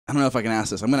I don't know if I can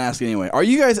ask this. I'm going to ask it anyway. Are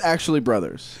you guys actually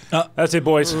brothers? That's it,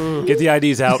 boys. Get the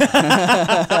IDs out.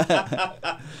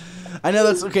 I know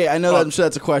that's okay. I know that I'm sure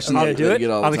that's a question. I'll do it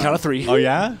get all On the time. count of 3. Oh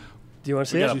yeah. Do you want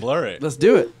to see We it? gotta blur it. Let's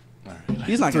do it. All right.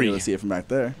 He's not going to be able to see it from back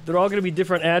there. They're all going to be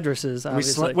different addresses,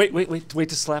 obviously. Wait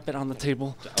to slap it on the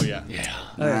table. Oh yeah. Yeah.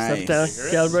 All right, Nice. step down.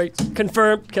 Calibrate.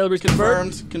 Confirmed. Calabrese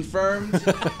confirmed. Confirmed.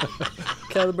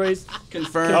 Calabrese.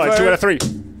 Confirmed. All right, 2 out of 3.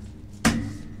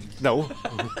 No.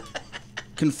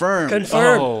 Confirmed.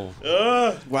 Confirmed.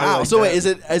 Oh. Wow. like So that. wait, is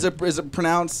it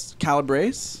pronounced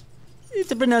Calabrese?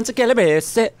 It's a pronounced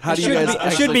Calabrese. How do you Should guys be, it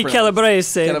actually should be pronounce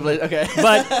Calabrese. Calabrese? Okay.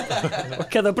 But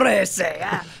Calabrese.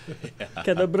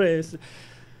 Calabrese.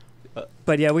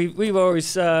 But yeah, we've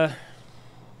always the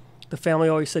family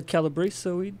always said Calabrese,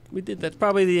 so we did that.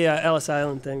 Probably the Ellis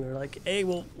Island thing. They're like, hey,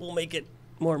 we'll make it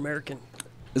more American.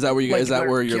 Is that where you guys? Is that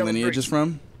where your Calabrese. lineage is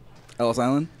from? Ellis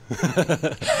Island.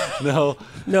 No.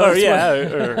 No, Or it's yeah,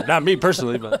 or not me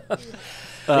personally, but Yeah,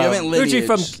 I meant Originally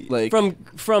lineage.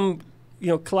 from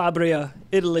Calabria,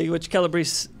 Italy, which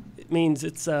Calabrese means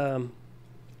it's from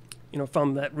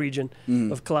that region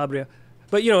of Calabria.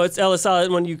 But it's Ellis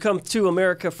Island. When you come to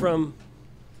America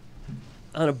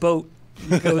on a boat,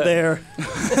 you go there,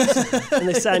 and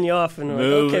they sign you off, and they're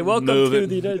like, okay, welcome to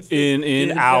the United States.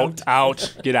 In,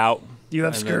 out, get out. You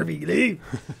have scurvy, leave.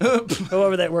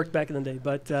 However that worked back in the day,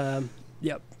 but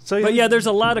yep. So But yeah, there's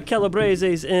a lot of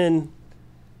Calabreses in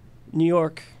New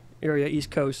York area,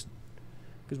 East Coast,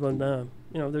 because when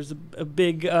there's a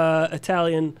big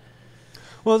Italian.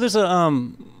 Well, there's a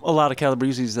lot of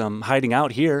Calabreses hiding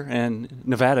out here and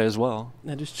Nevada as well.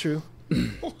 That is true.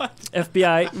 What?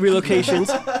 FBI relocations.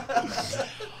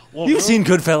 Well, You've seen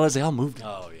Goodfellas; they all moved.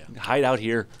 Oh yeah. Hide out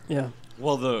here. Yeah.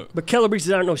 Well But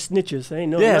Calabreses aren't no snitches. They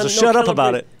ain't no. Yeah, so shut up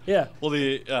about it. Yeah. well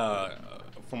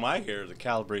from what I hear, the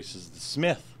Calabrese is the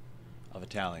Smith of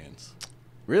Italians.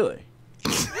 Really?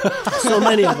 So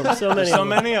many of them. So many. So of them.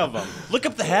 many of them. Look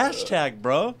up the hashtag,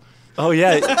 bro. Oh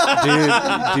yeah,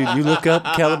 dude, you look up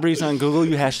Calabrese on Google.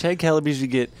 You hashtag Calabrese, you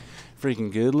get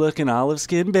freaking good-looking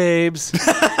olive-skinned babes. You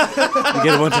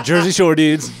get a bunch of Jersey Shore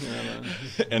dudes.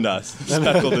 And us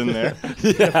speckled in there.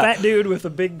 A fat dude with a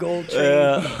big gold chain.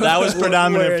 That was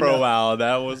predominant for a Wearing while.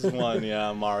 That was one, yeah,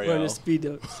 Wearing Mario. a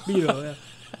speedo.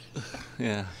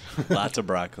 Yeah. Lots of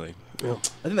broccoli. I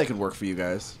think that could work for you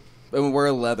guys. I mean,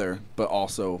 wear leather, but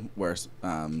also wear a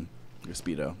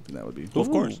speedo. I think that would be. Well, of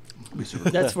course.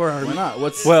 That's for our. Why not?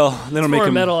 What's Well, they don't for make our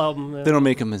them. metal album. They don't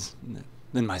make them as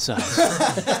in my size.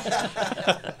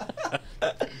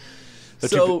 They're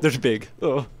too big.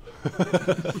 Oh.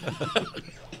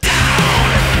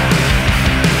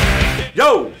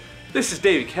 Yo, this is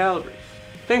Davey Calabrese.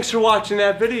 Thanks for watching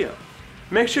that video.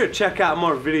 Make sure to check out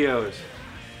more videos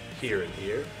here and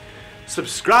here.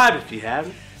 Subscribe if you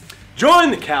haven't.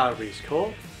 Join the Calabrese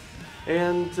cult.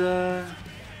 And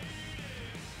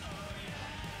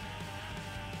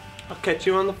I'll catch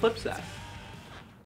you on the flip side.